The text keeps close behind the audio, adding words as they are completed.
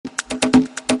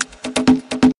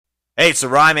Hey, it's the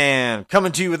Ryman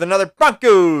coming to you with another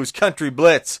Broncos Country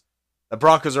Blitz. The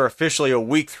Broncos are officially a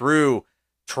week through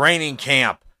training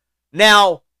camp.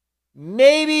 Now,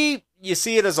 maybe you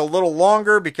see it as a little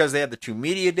longer because they had the 2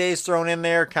 media days thrown in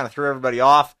there, kind of threw everybody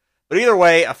off. But either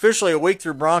way, officially a week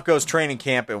through Broncos training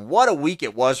camp, and what a week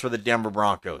it was for the Denver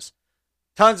Broncos.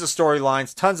 Tons of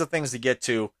storylines, tons of things to get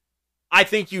to. I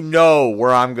think you know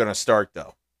where I'm going to start,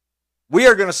 though. We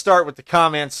are going to start with the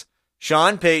comments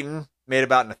Sean Payton made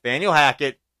about Nathaniel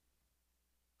Hackett,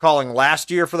 calling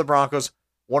last year for the Broncos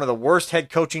one of the worst head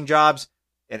coaching jobs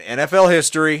in NFL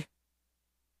history,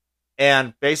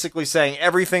 and basically saying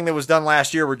everything that was done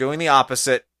last year, we're doing the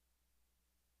opposite.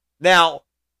 Now,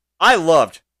 I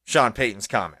loved Sean Payton's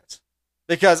comments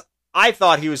because I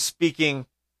thought he was speaking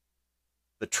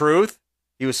the truth.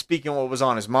 He was speaking what was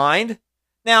on his mind.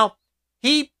 Now,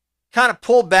 he kind of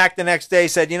pulled back the next day,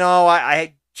 said,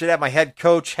 I should have my head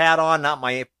coach hat on, not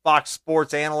my Fox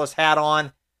Sports analyst hat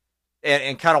on,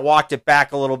 and kind of walked it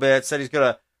back a little bit, said he's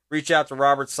going to reach out to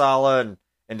Robert Saleh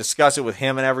and discuss it with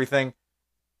him and everything.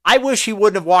 I wish he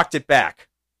wouldn't have walked it back.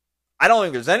 I don't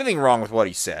think there's anything wrong with what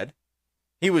he said.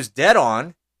 He was dead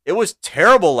on. It was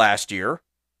terrible last year.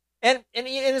 And in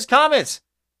his comments,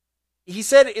 he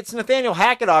said it's Nathaniel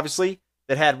Hackett, obviously,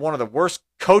 that had one of the worst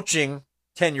coaching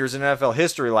tenures in NFL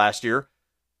history last year.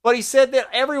 But he said that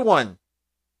everyone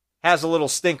has a little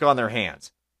stink on their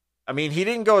hands. I mean, he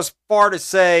didn't go as far to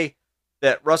say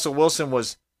that Russell Wilson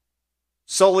was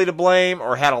solely to blame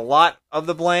or had a lot of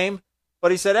the blame,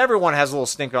 but he said everyone has a little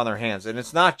stink on their hands, and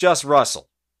it's not just Russell.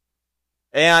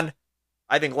 And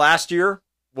I think last year,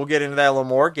 we'll get into that a little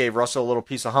more, gave Russell a little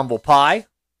piece of humble pie.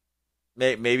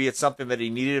 Maybe it's something that he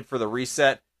needed for the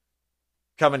reset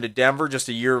coming to Denver just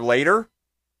a year later.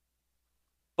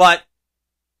 But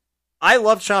I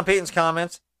loved Sean Payton's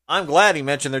comments. I'm glad he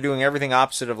mentioned they're doing everything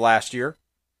opposite of last year.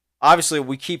 Obviously,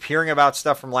 we keep hearing about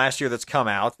stuff from last year that's come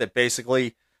out that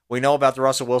basically we know about the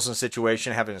Russell Wilson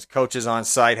situation, having his coaches on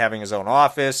site, having his own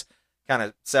office, kind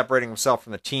of separating himself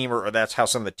from the team, or that's how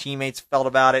some of the teammates felt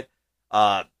about it.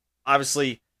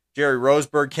 Obviously, Jerry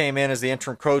Roseburg came in as the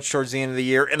interim coach towards the end of the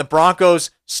year, and the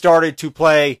Broncos started to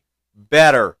play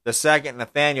better the second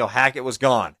Nathaniel Hackett was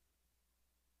gone.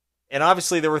 And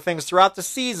obviously, there were things throughout the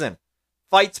season.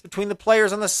 Fights between the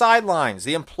players on the sidelines,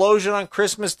 the implosion on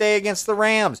Christmas Day against the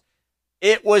Rams.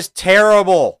 It was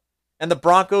terrible. And the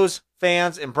Broncos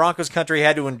fans in Broncos country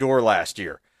had to endure last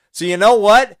year. So you know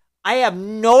what? I have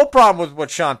no problem with what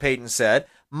Sean Payton said.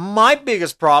 My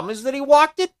biggest problem is that he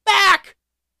walked it back.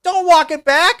 Don't walk it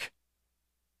back.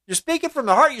 You're speaking from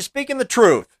the heart. You're speaking the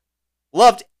truth.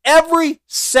 Loved every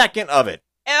second of it.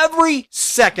 Every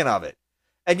second of it.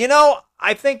 And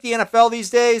I think the NFL these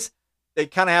days, they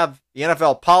kind of have the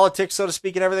NFL politics, so to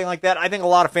speak, and everything like that. I think a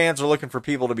lot of fans are looking for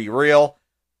people to be real.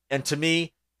 And to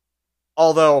me,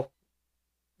 although,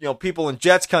 people in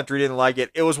Jets country didn't like it,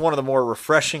 it was one of the more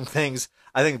refreshing things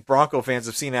I think Bronco fans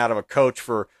have seen out of a coach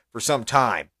for some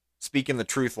time, speaking the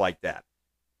truth like that.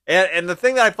 And the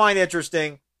thing that I find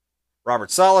interesting, Robert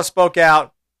Saleh spoke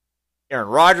out, Aaron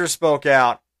Rodgers spoke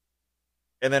out,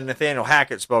 and then Nathaniel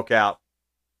Hackett spoke out.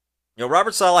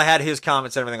 Robert Saleh had his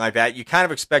comments and everything like that. You kind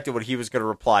of expected what he was going to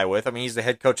reply with. I mean, he's the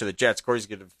head coach of the Jets. Of course, he's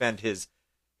going to defend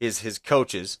his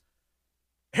coaches.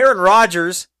 Aaron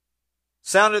Rodgers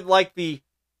sounded like the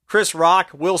Chris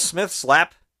Rock, Will Smith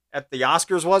slap at the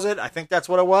Oscars, was it? I think that's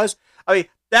what it was. I mean,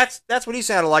 that's what he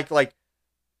sounded like. Like,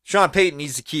 Sean Payton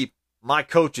needs to keep my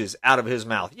coaches out of his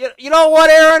mouth. You know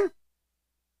what, Aaron?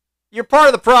 You're part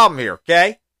of the problem here,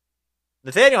 okay?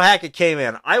 Nathaniel Hackett came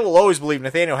in. I will always believe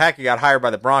Nathaniel Hackett got hired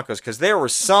by the Broncos because there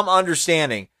was some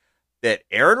understanding that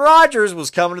Aaron Rodgers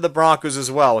was coming to the Broncos as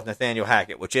well with Nathaniel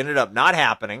Hackett, which ended up not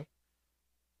happening.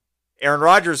 Aaron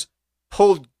Rodgers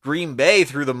pulled Green Bay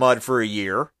through the mud for a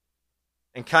year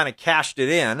and kind of cashed it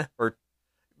in, or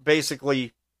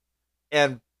basically,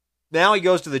 and now he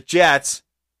goes to the Jets.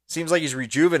 Seems like he's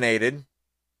rejuvenated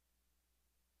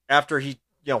after he,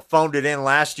 phoned it in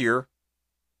last year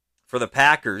for the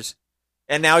Packers.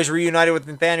 And now he's reunited with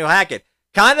Nathaniel Hackett.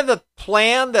 Kind of the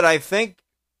plan that I think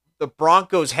the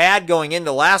Broncos had going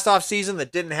into last offseason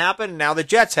that didn't happen, and now the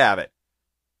Jets have it.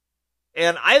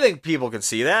 And I think people can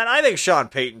see that. I think Sean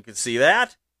Payton can see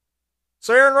that.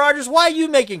 So, Aaron Rodgers, why are you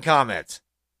making comments?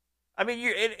 I mean,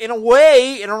 you're, in a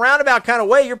way, in a roundabout kind of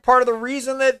way, you're part of the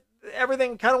reason that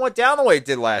everything kind of went down the way it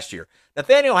did last year.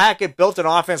 Nathaniel Hackett built an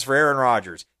offense for Aaron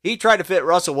Rodgers. He tried to fit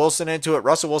Russell Wilson into it.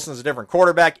 Russell Wilson's a different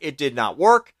quarterback. It did not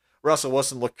work. Russell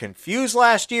Wilson looked confused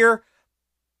last year.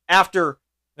 After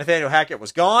Nathaniel Hackett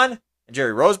was gone and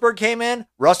Jerry Roseburg came in,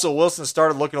 Russell Wilson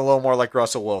started looking a little more like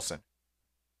Russell Wilson.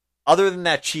 Other than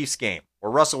that Chiefs game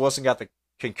where Russell Wilson got the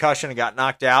concussion and got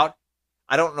knocked out,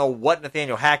 I don't know what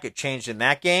Nathaniel Hackett changed in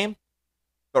that game,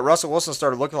 but Russell Wilson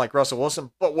started looking like Russell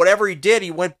Wilson. But whatever he did,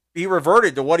 he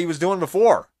reverted to what he was doing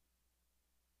before.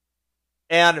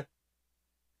 And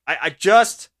I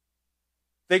just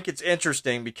think it's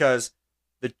interesting because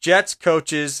the Jets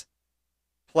coaches,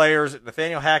 players,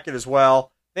 Nathaniel Hackett as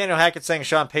well. Nathaniel Hackett saying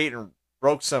Sean Payton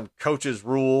broke some coach's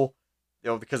rule,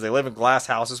 because they live in glass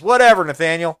houses. Whatever,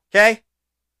 Nathaniel, okay?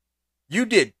 You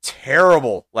did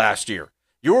terrible last year.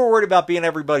 You were worried about being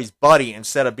everybody's buddy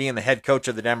instead of being the head coach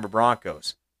of the Denver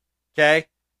Broncos, okay?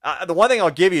 The one thing I'll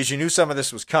give you is you knew some of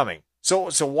this was coming. So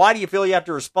why do you feel you have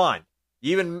to respond?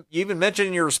 You even mentioned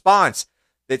in your response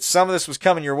that some of this was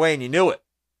coming your way and you knew it.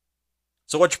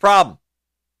 So what's your problem?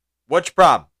 What's your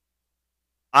problem?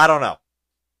 I don't know.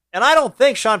 And I don't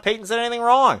think Sean Payton said anything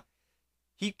wrong.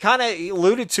 He kind of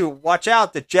alluded to, watch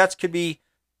out, the Jets could be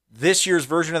this year's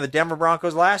version of the Denver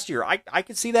Broncos last year. I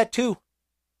could see that too.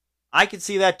 I could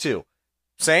see that too.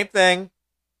 Same thing.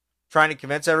 Trying to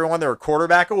convince everyone they're a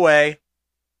quarterback away.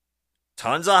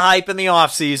 Tons of hype in the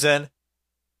offseason.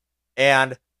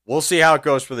 And we'll see how it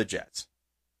goes for the Jets.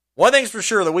 One thing's for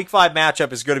sure, the Week 5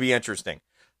 matchup is going to be interesting.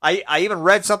 I even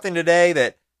read something today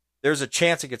that there's a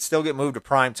chance it could still get moved to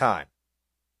prime time.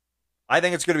 I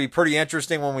think it's going to be pretty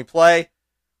interesting when we play.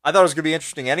 I thought it was going to be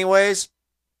interesting anyways.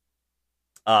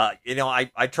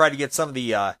 I tried to get some of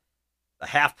the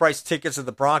half-price tickets of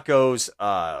the Broncos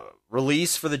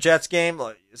release for the Jets game.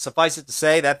 Suffice it to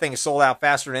say, that thing is sold out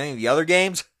faster than any of the other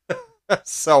games.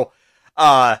 So,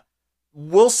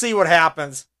 we'll see what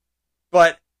happens.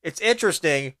 But it's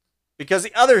interesting because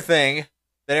the other thing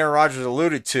that Aaron Rodgers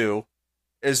alluded to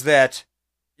is that,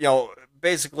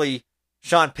 basically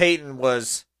Sean Payton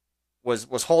was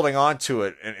holding on to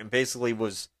it and basically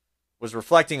was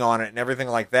reflecting on it and everything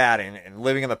like that and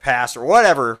living in the past or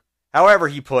whatever, however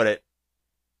he put it.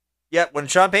 Yet when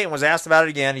Sean Payton was asked about it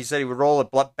again, he said he would roll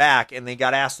it back, and they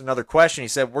got asked another question. He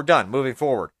said, we're done, moving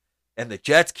forward. And the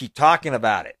Jets keep talking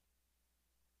about it.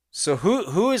 So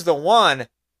who is the one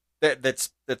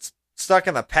that's stuck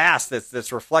in the past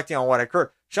that's reflecting on what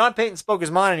occurred? Sean Payton spoke his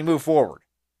mind and he moved forward.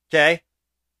 Okay?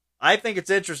 I think it's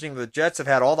interesting that the Jets have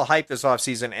had all the hype this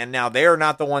offseason, and now they are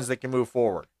not the ones that can move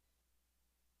forward.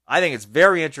 I think it's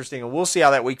very interesting, and we'll see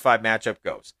how that Week 5 matchup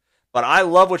goes. But I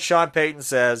love what Sean Payton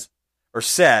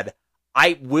said.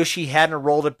 I wish he hadn't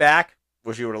rolled it back.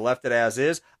 Wish he would have left it as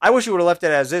is. I wish he would have left it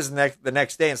as is the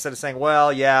next day instead of saying,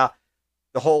 well, yeah,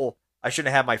 I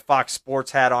shouldn't have my Fox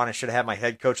Sports hat on. I should have had my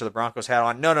head coach of the Broncos hat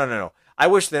on. No. I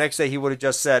wish the next day he would have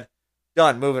just said,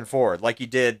 done, moving forward, like he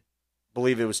did, I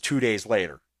believe it was 2 days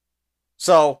later.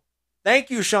 So,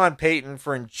 thank you, Sean Payton,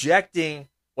 for injecting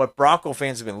what Bronco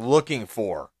fans have been looking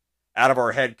for out of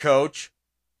our head coach.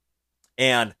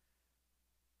 And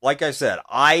like I said,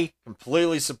 I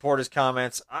completely support his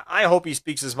comments. I hope he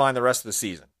speaks his mind the rest of the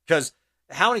season. Because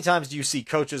how many times do you see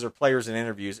coaches or players in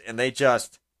interviews and they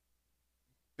just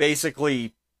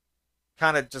basically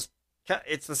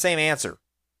it's the same answer.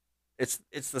 It's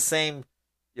the same,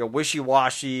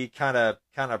 wishy-washy kind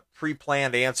of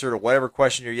pre-planned answer to whatever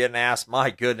question you're getting asked.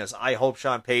 My goodness, I hope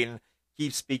Sean Payton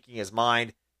keeps speaking his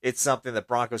mind. It's something that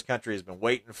Broncos country has been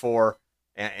waiting for,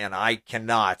 and I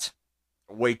cannot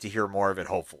wait to hear more of it,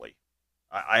 hopefully.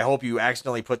 I hope you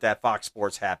accidentally put that Fox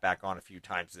Sports hat back on a few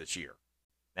times this year.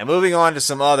 Now, moving on to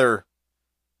some other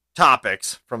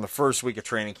topics from the first week of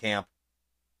training camp.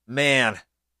 Man,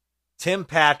 Tim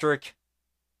Patrick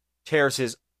tears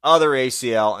his other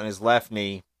ACL in his left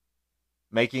knee,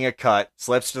 making a cut,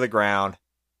 slips to the ground.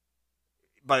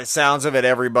 By the sounds of it,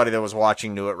 everybody that was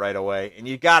watching knew it right away. And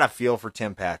you got to feel for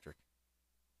Tim Patrick.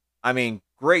 I mean,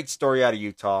 great story out of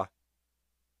Utah.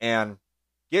 And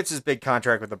gets his big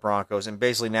contract with the Broncos, and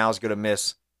basically now is going to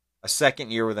miss a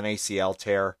second year with an ACL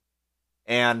tear.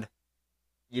 And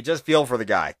you just feel for the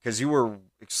guy, because you were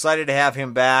excited to have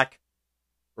him back.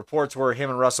 Reports were him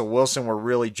and Russell Wilson were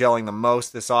really gelling the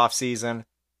most this offseason.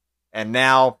 And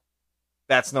now,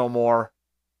 that's no more.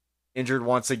 Injured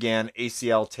once again,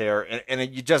 ACL tear.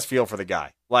 And you just feel for the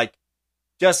guy.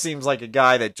 Just seems like a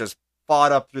guy that just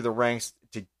fought up through the ranks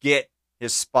to get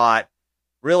his spot.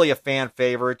 Really a fan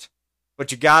favorite.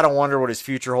 But you got to wonder what his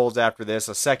future holds after this.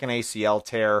 A second ACL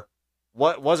tear.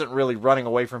 What wasn't really running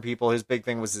away from people. His big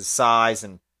thing was his size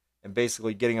and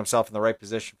basically getting himself in the right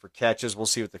position for catches. We'll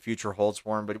see what the future holds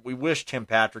for him. But we wish Tim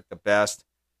Patrick the best.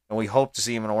 And we hope to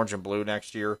see him in orange and blue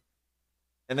next year.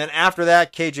 And then after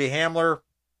that, KJ Hamler.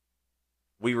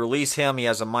 We release him. He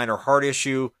has a minor heart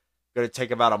issue. Going to take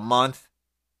about a month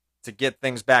to get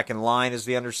things back in line is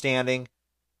the understanding.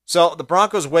 So the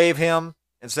Broncos waive him.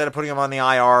 Instead of putting him on the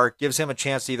IR, gives him a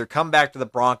chance to either come back to the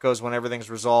Broncos when everything's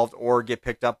resolved or get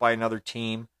picked up by another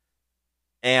team.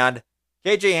 And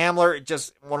KJ Hamler,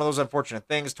 just one of those unfortunate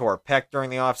things, tore a pec during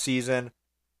the offseason,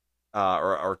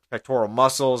 or pectoral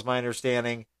muscle is my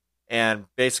understanding, and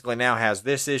basically now has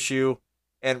this issue.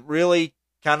 And really,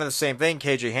 kind of the same thing.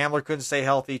 KJ Hamler couldn't stay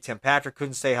healthy. Tim Patrick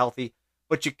couldn't stay healthy.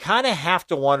 But you kind of have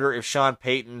to wonder if Sean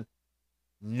Payton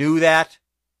knew that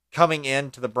coming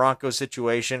into the Broncos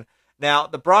situation. Now,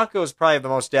 the Broncos probably have the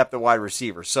most depth at wide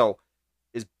receiver. So,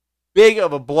 as big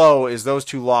of a blow as those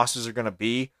two losses are going to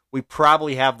be, we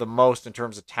probably have the most in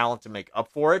terms of talent to make up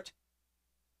for it.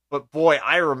 But boy,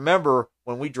 I remember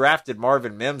when we drafted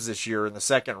Marvin Mims this year in the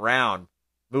second round,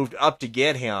 moved up to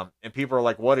get him, and people are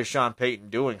like, what is Sean Payton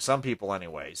doing? Some people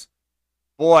anyways.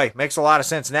 Boy, makes a lot of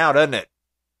sense now, doesn't it?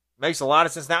 Makes a lot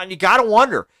of sense now. And you got to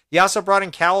wonder. He also brought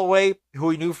in Callaway, who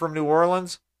he knew from New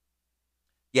Orleans.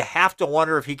 You have to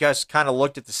wonder if he just kind of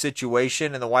looked at the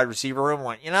situation in the wide receiver room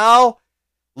and went,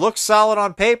 looks solid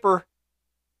on paper.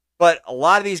 But a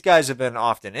lot of these guys have been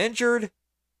often injured.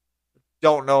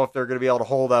 Don't know if they're going to be able to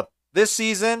hold up this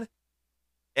season.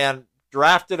 And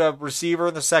drafted a receiver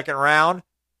in the second round.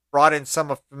 Brought in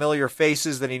some familiar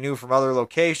faces that he knew from other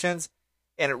locations.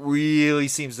 And it really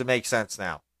seems to make sense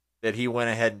now that he went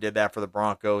ahead and did that for the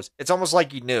Broncos. It's almost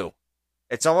like he knew.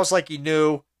 It's almost like he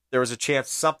knew there was a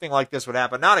chance something like this would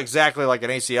happen. Not exactly like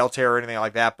an ACL tear or anything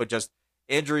like that, but just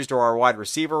injuries to our wide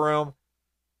receiver room.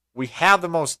 We have the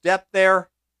most depth there.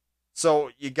 So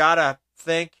you got to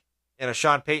think in a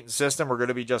Sean Payton system, we're going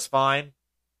to be just fine.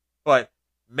 But,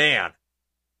 man,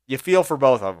 you feel for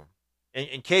both of them.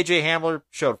 And KJ Hamler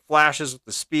showed flashes with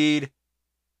the speed,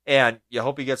 and you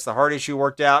hope he gets the heart issue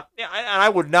worked out. And I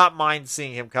would not mind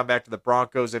seeing him come back to the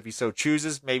Broncos if he so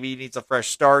chooses. Maybe he needs a fresh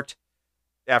start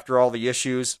after all the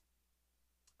issues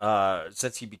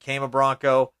since he became a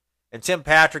Bronco. And Tim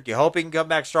Patrick, you hope he can come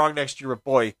back strong next year. But,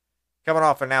 boy, coming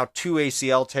off of now 2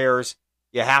 ACL tears,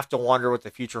 you have to wonder what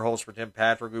the future holds for Tim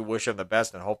Patrick. We wish him the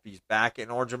best and hope he's back in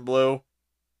orange and blue.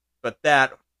 But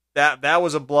that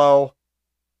was a blow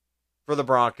for the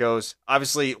Broncos.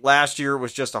 Obviously, last year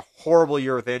was just a horrible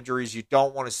year with injuries. You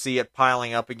don't want to see it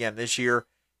piling up again this year.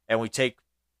 And we take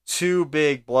 2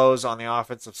 big blows on the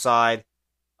offensive side.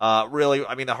 Really,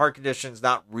 I mean, the heart condition is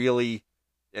not really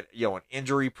an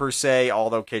injury per se,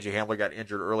 although KJ Hamler got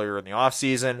injured earlier in the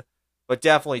offseason. But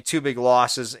definitely 2 big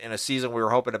losses in a season we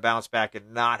were hoping to bounce back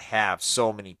and not have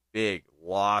so many big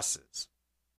losses.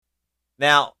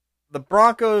 Now, the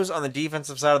Broncos on the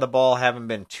defensive side of the ball haven't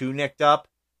been too nicked up.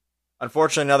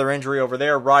 Unfortunately, another injury over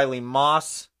there. Riley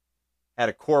Moss had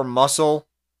a core muscle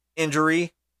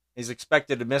injury. He's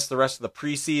expected to miss the rest of the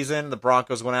preseason. The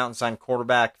Broncos went out and signed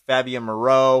quarterback Fabian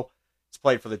Moreau. He's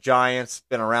played for the Giants,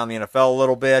 been around the NFL a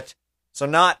little bit. So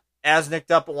not as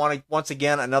nicked up, but once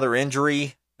again, another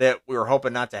injury that we were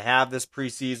hoping not to have this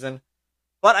preseason.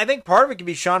 But I think part of it could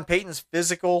be Sean Payton's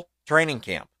physical training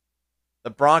camp.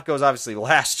 The Broncos, obviously,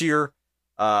 last year,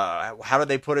 how did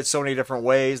they put it so many different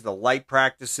ways? The light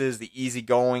practices, the easy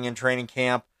going in training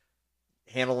camp,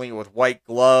 handling it with white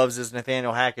gloves, as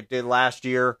Nathaniel Hackett did last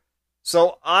year.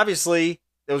 So, obviously,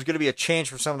 there was going to be a change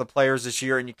for some of the players this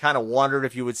year, and you kind of wondered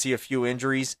if you would see a few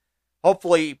injuries.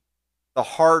 Hopefully, the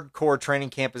hardcore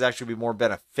training camp is actually be more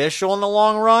beneficial in the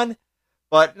long run,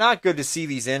 but not good to see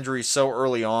these injuries so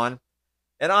early on.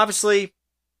 And obviously,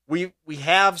 we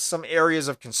have some areas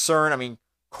of concern. I mean,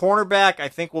 cornerback, I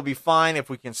think, will be fine if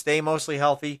we can stay mostly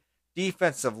healthy.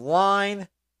 Defensive line,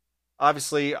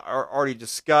 obviously, are already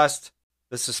discussed.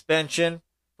 The suspension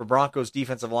for Broncos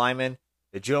defensive lineman,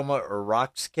 Ijoma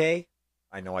Uroxke.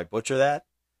 I know I butcher that.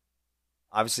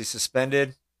 Obviously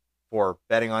suspended for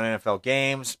betting on NFL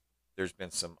games. There's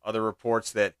been some other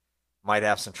reports that might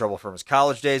have some trouble from his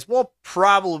college days. Will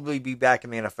probably be back in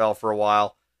the NFL for a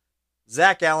while.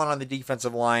 Zach Allen on the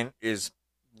defensive line is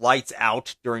lights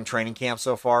out during training camp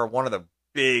so far. One of the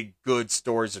big, good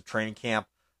stories of training camp.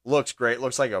 Looks great.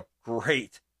 Looks like a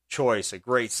great choice, a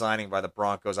great signing by the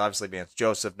Broncos. Obviously, Vance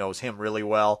Joseph knows him really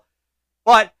well.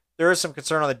 But there is some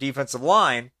concern on the defensive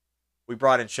line. We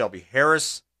brought in Shelby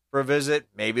Harris for a visit.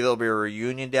 Maybe there'll be a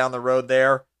reunion down the road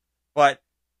there. But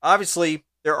obviously,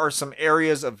 there are some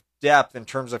areas of depth in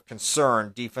terms of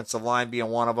concern, defensive line being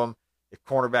one of them. If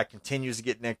cornerback continues to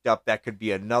get nicked up, that could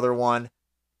be another one.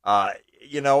 And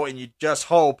you just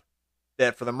hope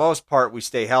that for the most part we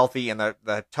stay healthy and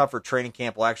the tougher training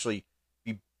camp will actually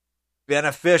be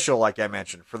beneficial, like I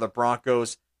mentioned, for the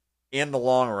Broncos in the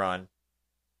long run.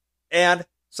 And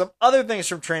some other things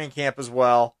from training camp as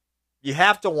well. You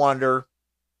have to wonder,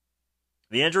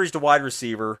 the injuries to wide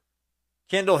receiver,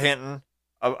 Kendall Hinton,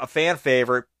 a fan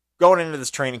favorite, going into this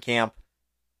training camp,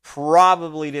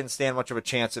 probably didn't stand much of a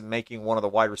chance at making one of the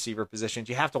wide receiver positions.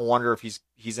 You have to wonder if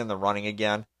he's in the running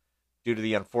again. due to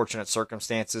the unfortunate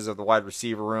circumstances of the wide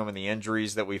receiver room and the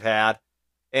injuries that we've had.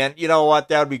 And you know what?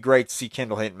 That would be great to see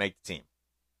Kendall Hinton make the team.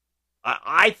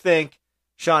 I think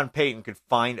Sean Payton could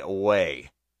find a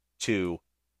way to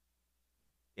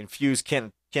infuse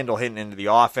Kendall Hinton into the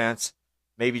offense,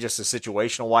 maybe just a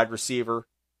situational wide receiver.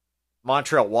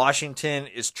 Montreal Washington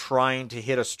is trying to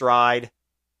hit a stride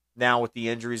now with the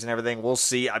injuries and everything. We'll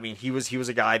see. I mean, he was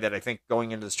a guy that I think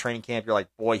going into this training camp, you're like,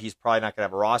 boy, he's probably not going to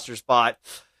have a roster spot.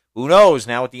 Who knows?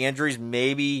 Now with the injuries,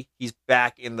 maybe he's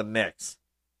back in the mix.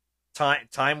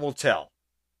 Time will tell.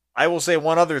 I will say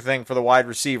one other thing for the wide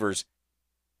receivers.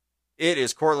 It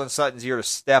is Courtland Sutton's year to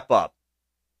step up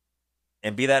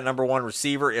and be that number one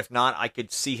receiver. If not, I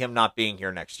could see him not being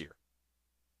here next year.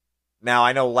 Now,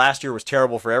 I know last year was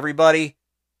terrible for everybody,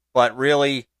 but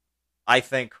really, I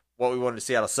think what we wanted to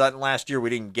see out of Sutton last year,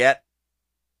 we didn't get.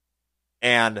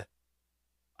 And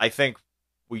I think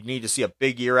we need to see a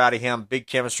big year out of him, big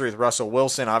chemistry with Russell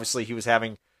Wilson. Obviously,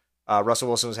 Russell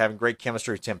Wilson was having great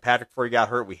chemistry with Tim Patrick before he got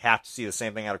hurt. We have to see the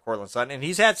same thing out of Courtland Sutton. And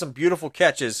he's had some beautiful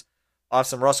catches off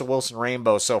some Russell Wilson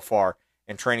rainbows so far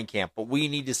in training camp. But we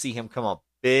need to see him come up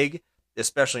big,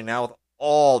 especially now with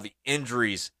all the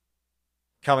injuries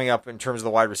coming up in terms of the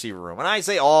wide receiver room. And I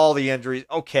say all the injuries,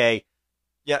 okay,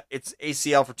 yeah, it's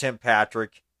ACL for Tim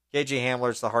Patrick. KJ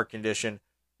Hamler's the heart condition.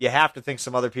 You have to think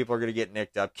some other people are going to get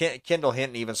nicked up. Kendall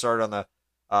Hinton even started on the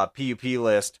PUP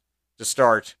list to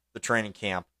start the training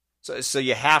camp. So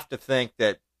you have to think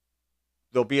that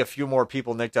there'll be a few more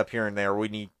people nicked up here and there. We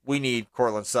need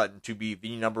Courtland Sutton to be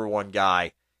the number one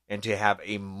guy and to have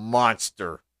a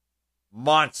monster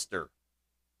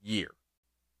year.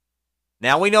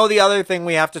 Now we know the other thing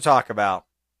we have to talk about.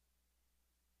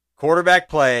 Quarterback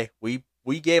play.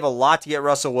 We gave a lot to get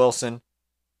Russell Wilson.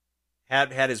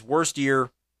 Had his worst year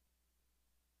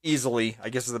easily, I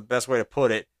guess is the best way to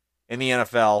put it, in the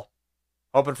NFL.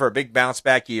 Hoping for a big bounce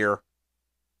back year.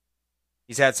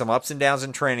 He's had some ups and downs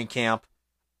in training camp.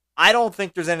 I don't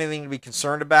think there's anything to be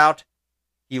concerned about.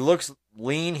 He looks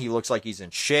lean. He looks like he's in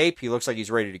shape. He looks like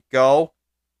he's ready to go.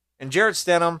 And Jarrett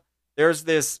Stidham, there's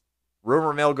this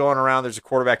rumor mill going around. There's a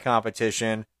quarterback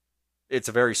competition. It's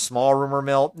a very small rumor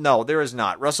mill. No, there is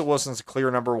not. Russell Wilson's a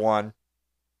clear number one.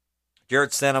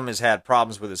 Jarrett Stidham has had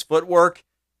problems with his footwork,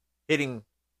 hitting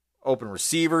open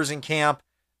receivers in camp.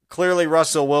 Clearly,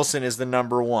 Russell Wilson is the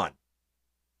number one.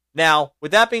 Now,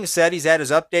 with that being said, he's had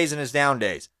his up days and his down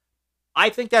days. I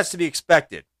think that's to be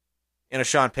expected in a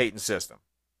Sean Payton system.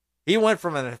 He went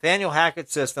from a Nathaniel Hackett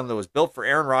system that was built for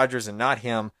Aaron Rodgers and not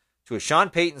him to a Sean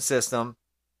Payton system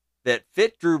that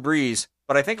fit Drew Brees,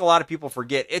 but I think a lot of people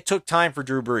forget it took time for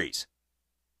Drew Brees.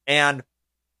 And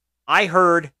I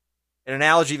heard an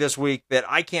analogy this week that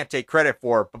I can't take credit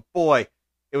for, but boy,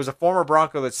 it was a former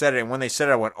Bronco that said it, and when they said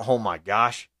it, I went, oh my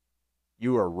gosh,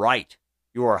 you are right.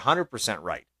 You are 100%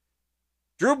 right.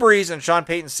 Drew Brees and Sean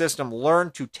Payton's system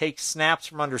learned to take snaps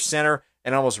from under center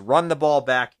and almost run the ball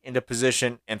back into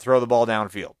position and throw the ball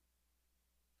downfield.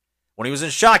 When he was in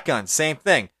shotgun, same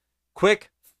thing. Quick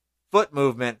foot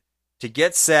movement to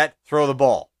get set, throw the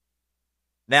ball.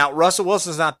 Now, Russell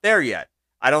Wilson's not there yet.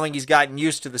 I don't think he's gotten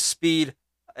used to the speed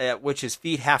at which his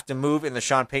feet have to move in the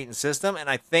Sean Payton system, and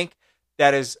I think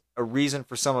that is a reason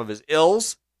for some of his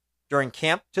ills during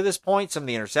camp to this point, some of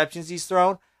the interceptions he's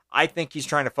thrown. I think he's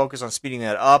trying to focus on speeding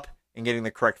that up and getting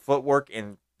the correct footwork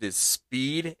and the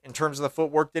speed in terms of the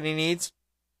footwork that he needs.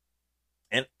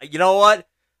 And you know what?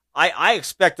 I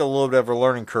expect a little bit of a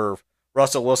learning curve.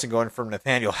 Russell Wilson going from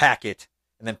Nathaniel Hackett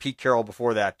and then Pete Carroll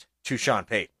before that to Sean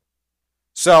Payton.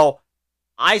 So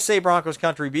I say Broncos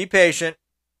country, be patient.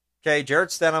 Okay, Jarrett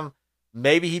Stidham,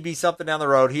 maybe he'd be something down the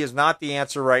road. He is not the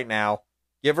answer right now.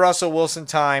 Give Russell Wilson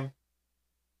time.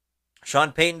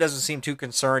 Sean Payton doesn't seem too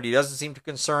concerned. He doesn't seem too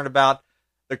concerned about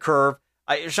the curve.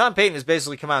 Sean Payton has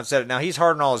basically come out and said it. Now, he's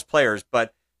hard on all his players,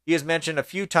 but he has mentioned a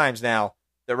few times now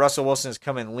that Russell Wilson has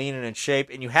come in lean and in shape,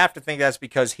 and you have to think that's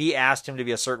because he asked him to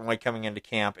be a certain way coming into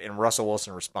camp, and Russell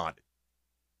Wilson responded.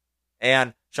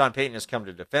 And Sean Payton has come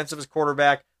to defense of his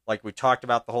quarterback, like we talked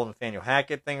about the whole Nathaniel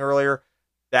Hackett thing earlier.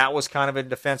 That was kind of in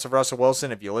defense of Russell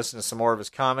Wilson. If you listen to some more of his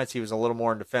comments, he was a little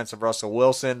more in defense of Russell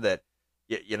Wilson, that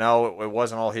it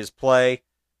wasn't all his play.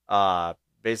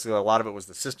 Basically, a lot of it was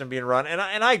the system being run, and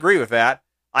I agree with that.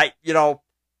 I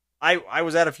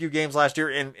was at a few games last year,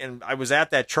 and I was at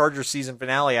that Chargers season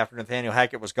finale after Nathaniel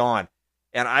Hackett was gone,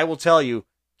 and I will tell you,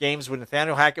 games when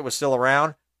Nathaniel Hackett was still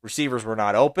around, receivers were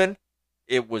not open.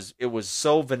 It was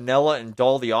so vanilla and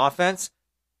dull, the offense.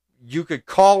 You could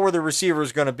call where the receiver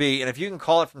is going to be, and if you can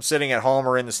call it from sitting at home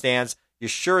or in the stands, you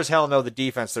sure as hell know the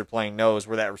defense they're playing knows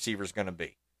where that receiver is going to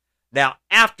be. Now,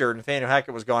 after Nathaniel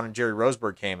Hackett was gone and Jerry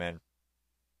Roseburg came in,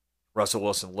 Russell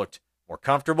Wilson looked more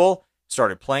comfortable,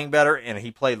 started playing better, and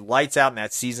he played lights out in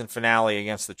that season finale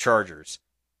against the Chargers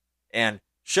and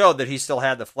showed that he still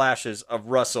had the flashes of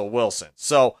Russell Wilson.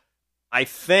 So I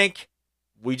think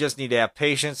we just need to have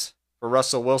patience for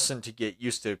Russell Wilson to get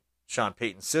used to Sean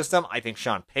Payton's system. I think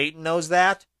Sean Payton knows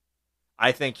that.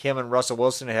 I think him and Russell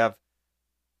Wilson have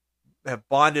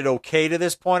bonded okay to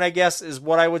this point, I guess, is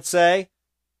what I would say.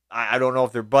 I don't know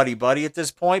if they're buddy-buddy at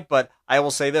this point, but I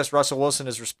will say this. Russell Wilson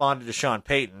has responded to Sean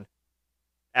Payton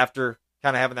after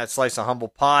kind of having that slice of humble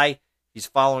pie. He's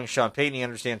following Sean Payton. He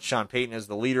understands Sean Payton is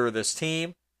the leader of this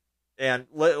team. And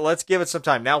let's give it some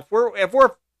time. Now, if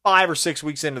we're 5 or 6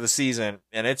 weeks into the season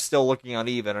and it's still looking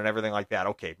uneven and everything like that,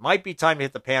 okay, might be time to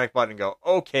hit the panic button and go,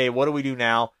 okay, what do we do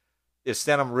now? Is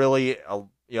Stenham really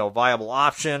a viable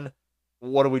option?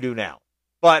 What do we do now?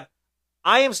 But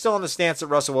I am still in the stance that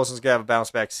Russell Wilson's going to have a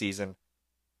bounce-back season.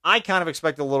 I kind of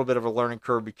expect a little bit of a learning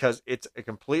curve because it's a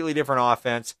completely different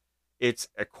offense. It's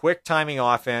a quick timing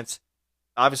offense.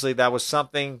 Obviously, that was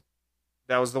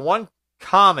the one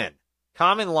common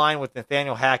line with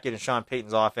Nathaniel Hackett and Sean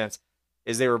Payton's offense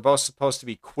is they were both supposed to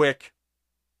be quick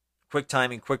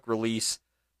timing, quick release,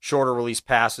 shorter release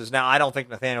passes. Now, I don't think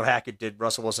Nathaniel Hackett did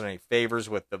Russell Wilson any favors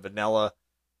with the vanilla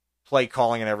play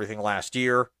calling and everything last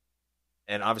year.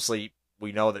 And obviously,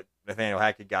 we know that Nathaniel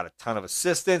Hackett got a ton of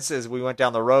assistance as we went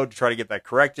down the road to try to get that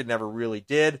corrected. Never really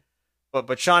did.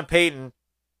 But Sean Payton,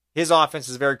 his offense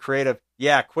is very creative.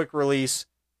 Yeah, quick release,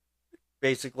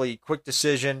 basically quick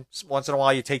decision. Once in a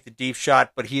while you take the deep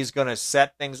shot, but he's going to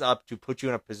set things up to put you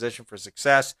in a position for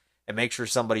success and make sure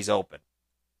somebody's open.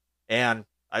 And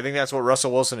I think that's what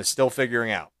Russell Wilson is still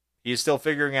figuring out. He is still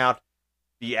figuring out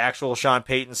the actual Sean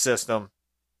Payton system,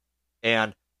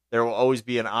 and there will always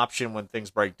be an option when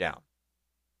things break down.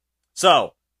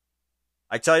 So,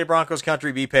 I tell you, Broncos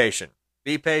country, be patient.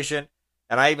 Be patient.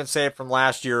 And I even say it from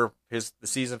last year, the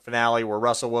season finale, where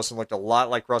Russell Wilson looked a lot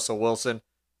like Russell Wilson.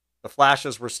 The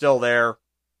flashes were still there.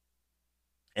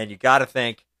 And you got to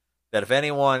think that if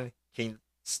anyone can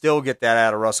still get that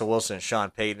out of Russell Wilson and Sean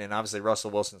Payton, and obviously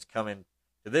Russell Wilson's coming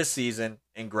to this season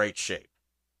in great shape.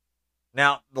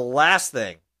 Now, the last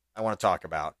thing I want to talk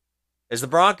about is the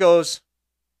Broncos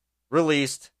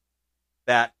released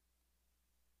that,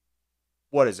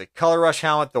 what is it, Color Rush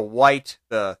helmet, the white,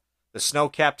 the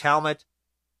snow-capped helmet.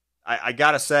 I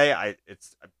gotta say, I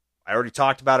already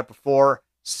talked about it before.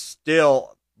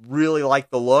 Still really like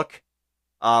the look.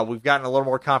 We've gotten a little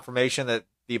more confirmation that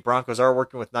the Broncos are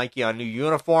working with Nike on new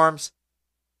uniforms,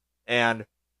 and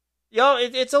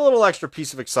it's a little extra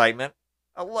piece of excitement.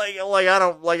 Like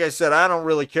I said, I don't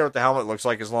really care what the helmet looks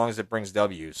like as long as it brings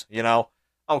W's.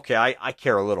 Okay, I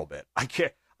care a little bit. I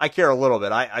care a little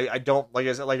bit. I don't, like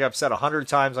I've said 100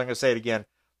 times, I'm going to say it again.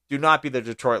 Do not be the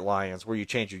Detroit Lions where you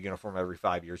change your uniform every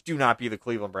 5 years. Do not be the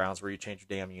Cleveland Browns where you change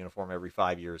your damn uniform every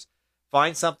 5 years.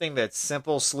 Find something that's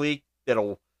simple, sleek,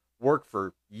 that'll work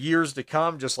for years to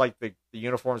come, just like the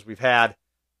uniforms we've had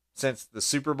since the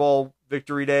Super Bowl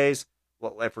victory days.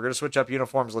 Well, if we're going to switch up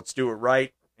uniforms, let's do it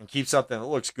right and keep something that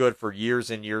looks good for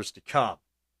years and years to come.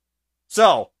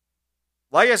 So,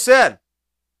 like I said,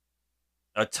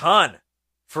 a ton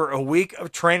for a week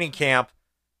of training camp,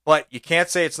 but you can't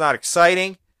say it's not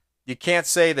exciting. You can't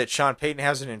say that Sean Payton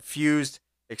hasn't infused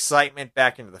excitement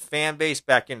back into the fan base,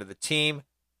 back into the team.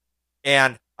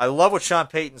 And I love what Sean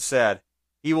Payton said.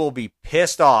 He will be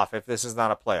pissed off if this is not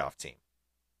a playoff team.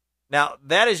 Now,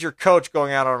 that is your coach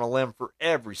going out on a limb for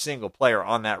every single player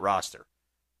on that roster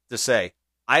to say,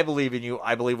 I believe in you.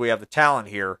 I believe we have the talent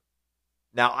here.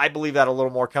 Now, I believe that a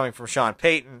little more coming from Sean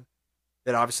Payton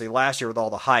than obviously last year with all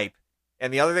the hype.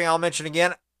 And the other thing I'll mention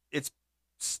again, it's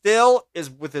still is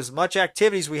with as much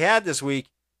activities we had this week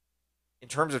in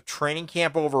terms of training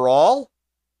camp overall,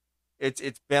 it's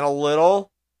been a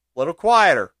little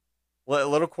quieter. A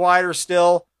little quieter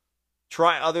still.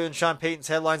 Try other than Sean Payton's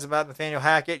headlines about Nathaniel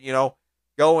Hackett,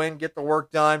 go in, get the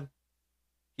work done.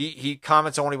 He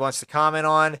comments on what he wants to comment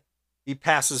on. He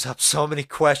passes up so many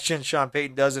questions, Sean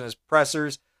Payton does in his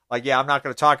pressers. Like, yeah, I'm not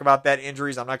going to talk about that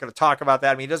injuries. I'm not going to talk about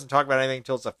that. I mean, he doesn't talk about anything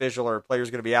until it's official or a player's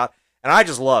going to be out. And I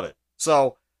just love it.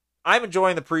 So I'm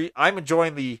enjoying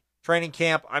the training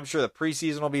camp. I'm sure the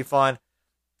preseason will be fun.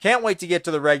 Can't wait to get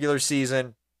to the regular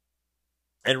season.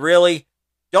 And really,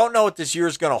 don't know what this year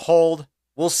is going to hold.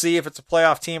 We'll see if it's a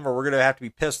playoff team or we're going to have to be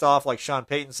pissed off like Sean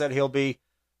Payton said he'll be.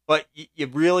 But you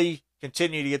really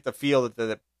continue to get the feel that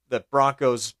the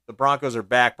Broncos are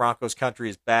back. Broncos country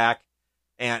is back.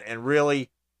 And really,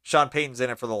 Sean Payton's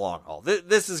in it for the long haul.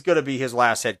 This is going to be his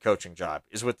last head coaching job,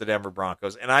 is with the Denver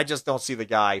Broncos. And I just don't see the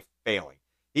guy failing.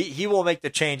 He will make the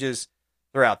changes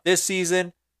throughout this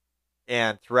season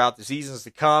and throughout the seasons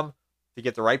to come. to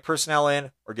get the right personnel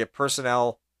in or get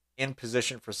personnel in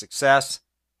position for success.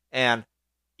 And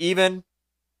even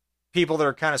people that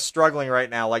are kind of struggling right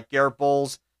now, like Garrett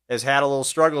Bowles, has had a little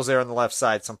struggles there on the left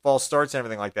side, some false starts and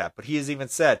everything like that. But he has even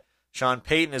said, Sean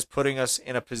Payton is putting us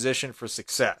in a position for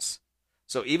success.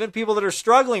 So even people that are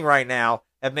struggling right now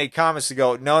have made comments to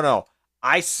go, no,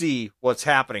 I see what's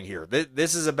happening here.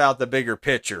 This is about the bigger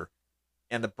picture.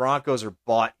 And the Broncos are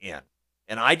bought in.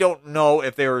 And I don't know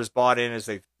if they were as bought in as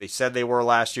they said they were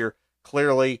last year.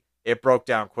 Clearly, it broke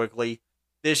down quickly.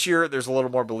 This year, there's a little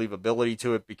more believability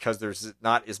to it because there's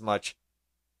not as much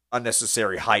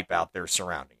unnecessary hype out there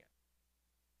surrounding it.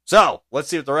 So, let's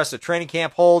see what the rest of training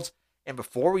camp holds. And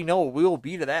before we know it, we will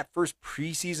be to that first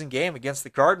preseason game against the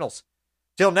Cardinals.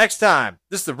 Till next time,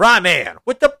 this is the Rye Man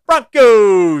with the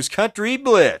Broncos Country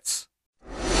Blitz.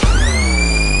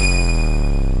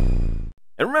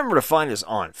 And remember to find us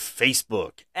on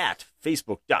Facebook at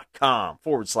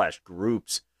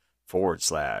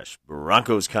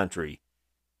facebook.com/groups/Broncos Country.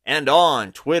 And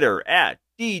on Twitter at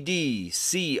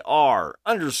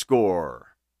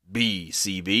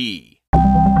DDCR_BCB.